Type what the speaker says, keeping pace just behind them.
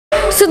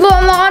So the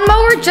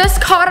lawnmower just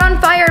caught on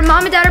fire and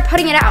Mom and Dad are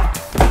putting it out.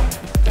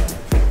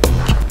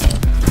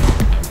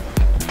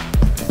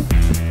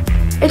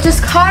 It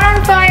just caught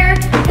on fire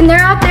and they're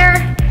out there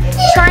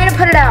trying to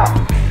put it out.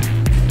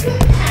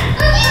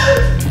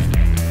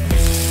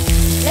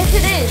 Yes,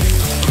 it is.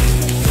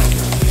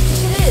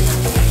 Yes, it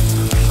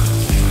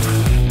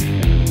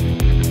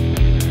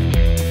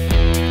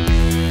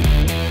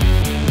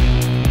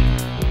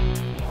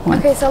is.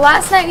 Okay, so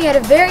last night we had a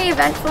very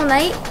eventful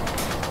night.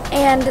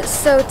 And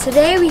so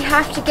today we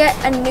have to get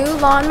a new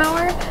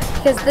lawnmower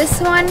because this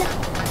one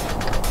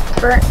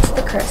burnt to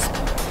the crisp.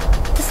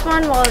 This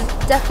one will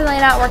definitely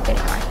not work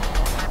anymore.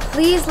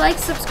 Please like,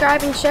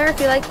 subscribe, and share if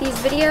you like these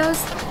videos.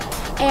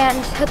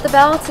 And hit the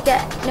bell to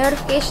get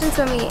notifications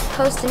when we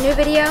post a new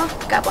video.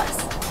 God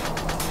bless.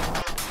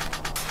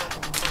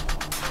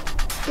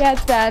 Yeah,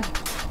 it's bad.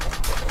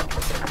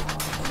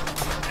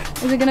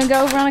 Is it gonna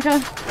go,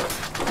 Veronica?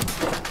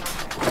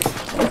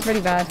 It's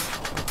pretty bad.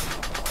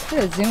 I'm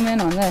gonna zoom in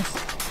on this.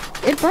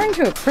 It burned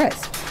to a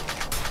crisp.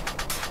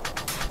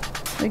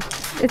 Like,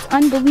 it's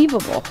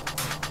unbelievable.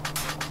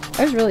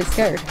 I was really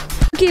scared.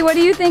 Okay, what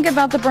do you think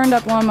about the burned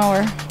up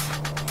lawnmower? I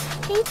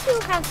think you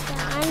have to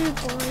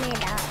unburn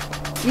it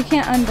up. You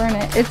can't unburn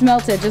it. It's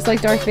melted, just like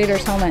Darth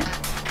Vader's helmet.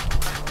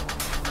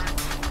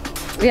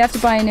 We have to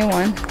buy a new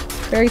one.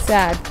 Very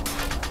sad.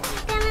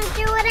 I'm gonna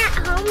do it at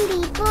Home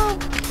Depot.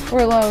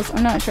 Or Lowe's,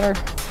 I'm not sure.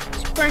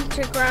 It's burnt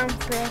to ground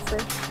forever.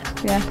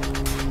 Yeah.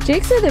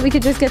 Jake said that we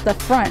could just get the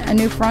front, a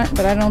new front,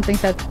 but I don't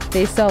think that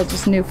they sell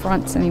just new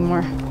fronts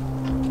anymore.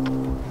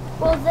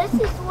 Well, this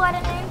is what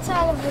an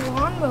inside of a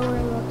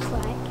lawnmower looks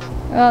like.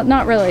 Well,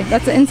 not really.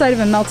 That's the inside of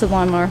a melted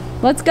lawnmower.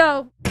 Let's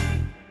go.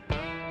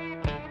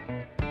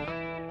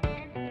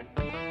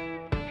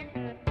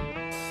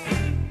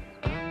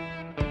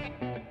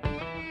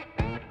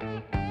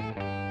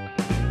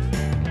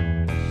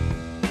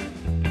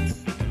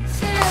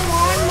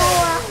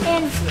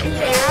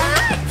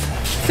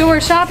 So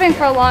we're shopping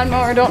for a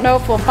lawnmower. Don't know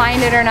if we'll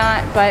find it or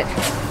not, but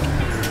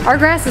our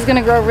grass is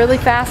gonna grow really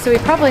fast, so we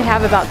probably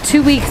have about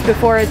 2 weeks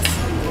before it's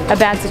a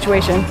bad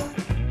situation.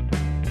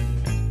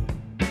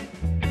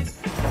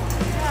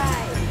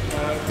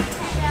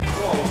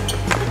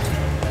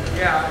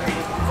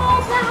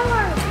 Full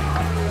power.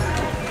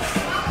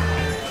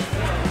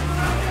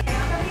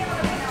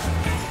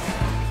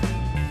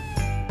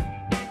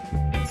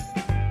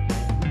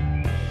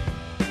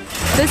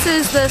 This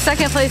is the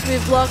second place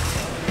we've looked.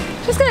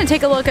 Just gonna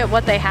take a look at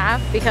what they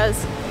have because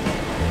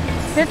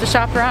we have to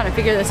shop around and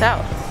figure this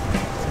out.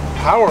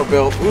 Power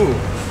built, ooh.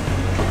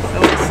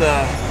 That looks,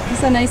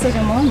 It's a nice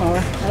looking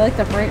lawnmower. I like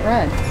the bright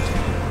red.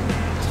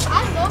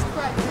 I love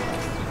red.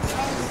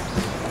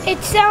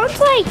 It sounds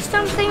like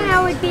something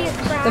that would be a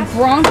The craft.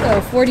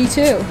 Bronco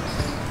 42.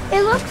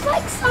 It looks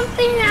like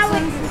something that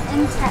would be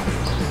insect.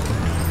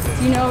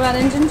 Do you know about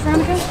engines,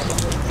 Veronica?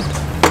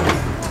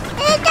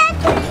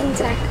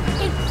 Insect.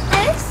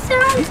 This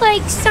sounds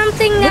like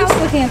something that.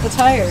 Luke's looking at the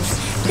tires.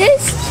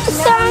 This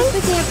sounds.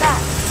 Looking at that.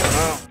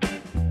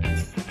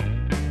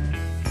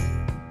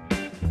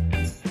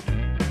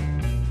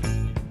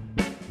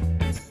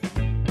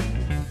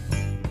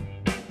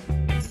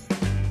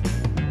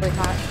 Really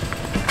hot.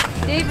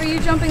 Dave, are you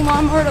jumping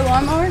lawnmower to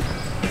lawnmower?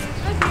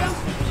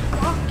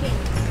 Walking.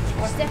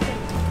 Stepping.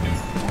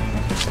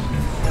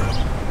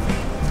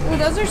 Ooh,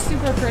 those are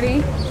super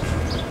pretty.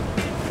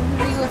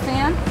 Are you a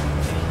fan?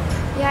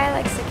 Yeah, I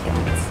like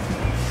succulents.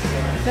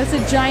 That's a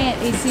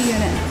giant AC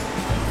unit.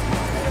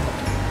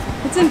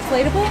 It's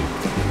inflatable?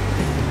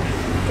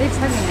 Dave's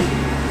hugging it.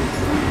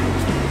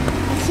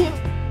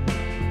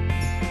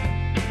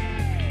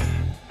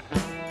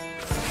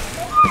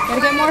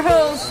 Gotta get more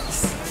hose.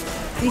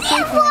 Be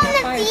safe when we're on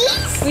fire.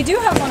 We do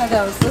have one of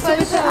those. Let's look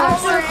at the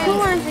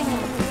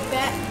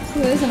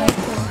Ooh, there's a nice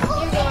one.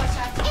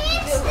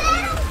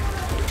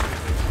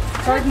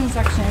 Garden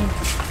section.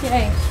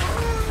 Yay.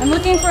 I'm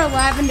looking for a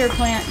lavender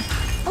plant.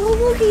 Oh,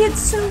 looky,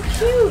 it's so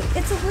cute.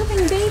 It's a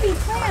living baby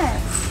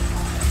plant.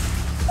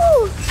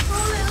 Oh,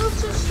 it looks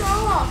so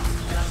soft.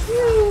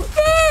 Cute.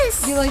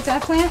 This. Do you like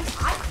that plant?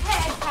 I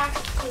had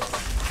packages.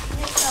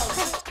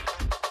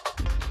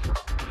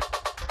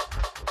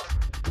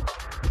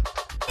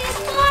 This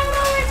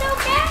lawnmower's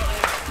okay?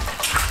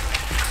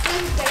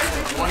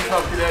 one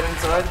cup cadet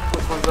inside.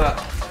 Which one's that?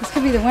 This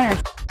could be the winner.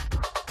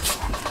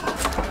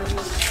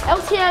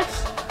 LTX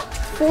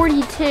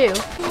 42.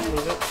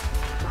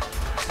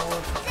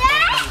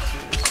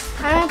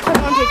 I'm gonna put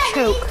on to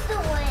choke.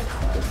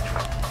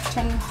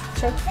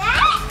 Choke.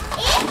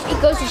 It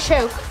goes to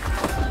choke.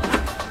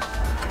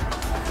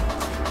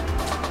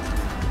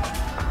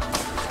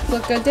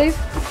 Look good, Dave?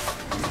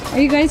 Are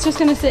you guys just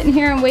gonna sit in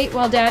here and wait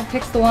while Dad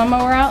picks the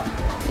lawnmower out?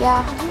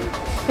 Yeah.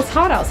 It's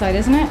hot outside,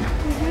 isn't it?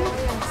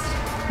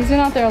 He's been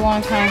out there a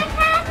long time.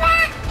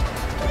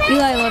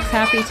 Eli looks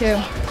happy too.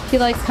 He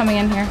likes coming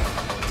in here.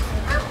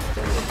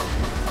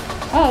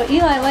 Oh,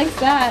 Eli likes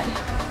that.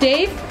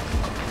 Dave?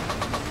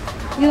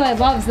 Eli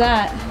loves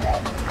that.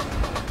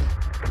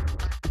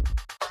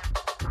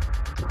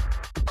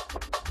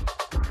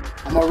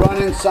 I'm gonna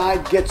run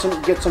inside, get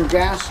some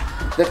gas,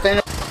 The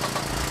thing.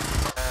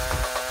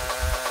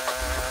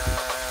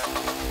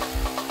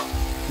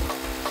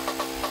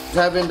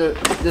 Having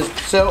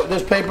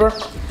this paper,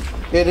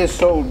 it is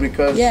sold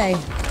because Yay.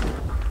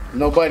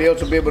 nobody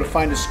else will be able to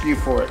find a SKU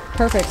for it.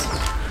 Perfect.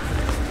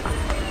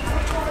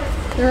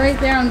 They're right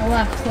there on the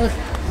left. Look.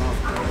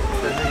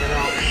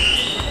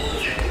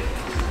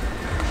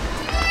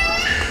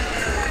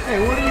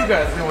 Hey, what are you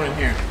guys doing in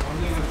here?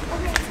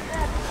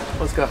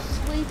 Let's go.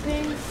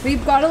 Sleeping.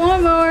 We've got a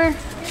lawnmower.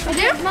 I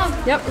do? Mom.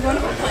 Yep, we're going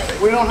to play.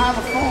 We don't have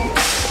a phone.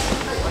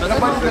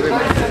 Nobody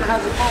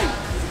has a phone.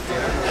 It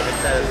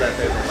says that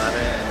there's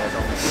 11 and there's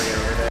only 3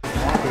 over there.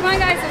 Come on,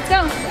 guys, let's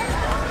go.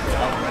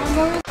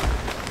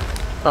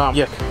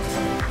 Yeah.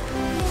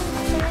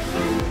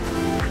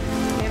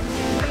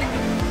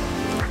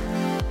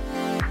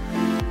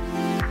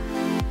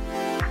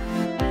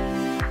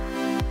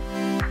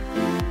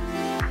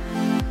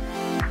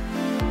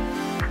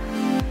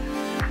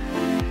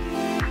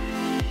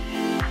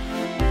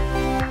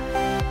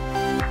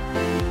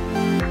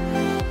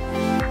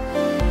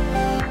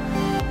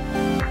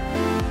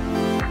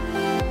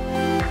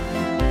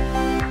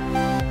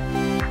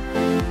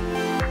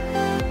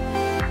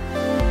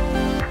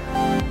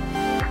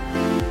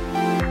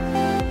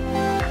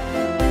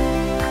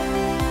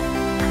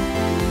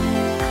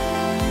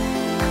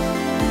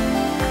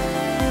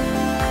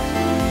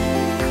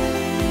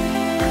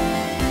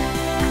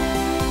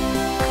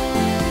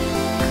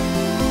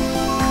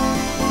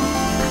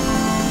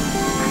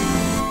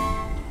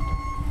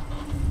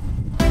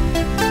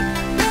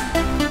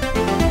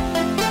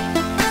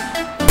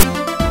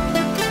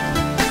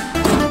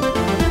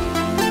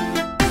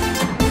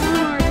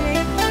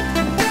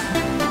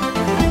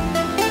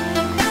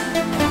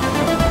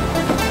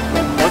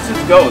 Once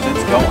it goes,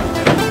 it's going.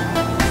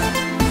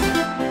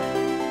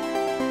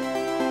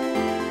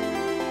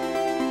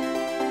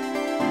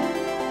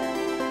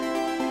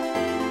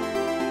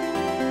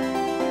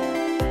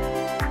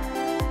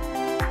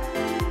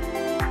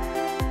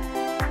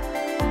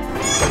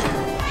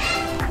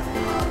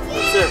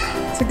 That's it.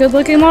 It's a good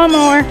looking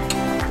lawnmower.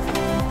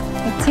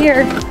 It's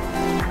here.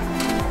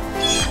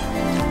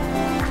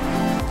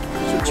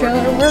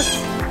 Trailer works.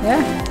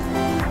 Yeah.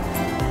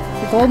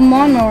 The golden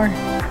lawnmower.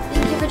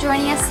 Thank you for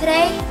joining us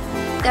today.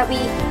 That we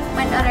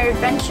went on our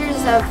adventures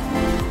of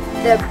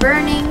the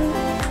burning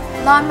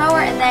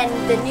lawnmower and then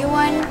the new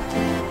one.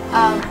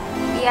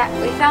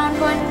 We found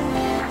one.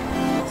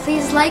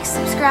 Please like,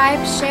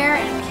 subscribe, share,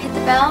 and hit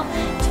the bell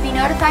to be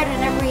notified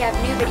whenever we have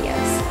new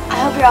videos.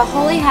 I hope you're all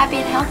wholly happy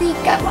and healthy.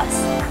 God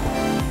bless.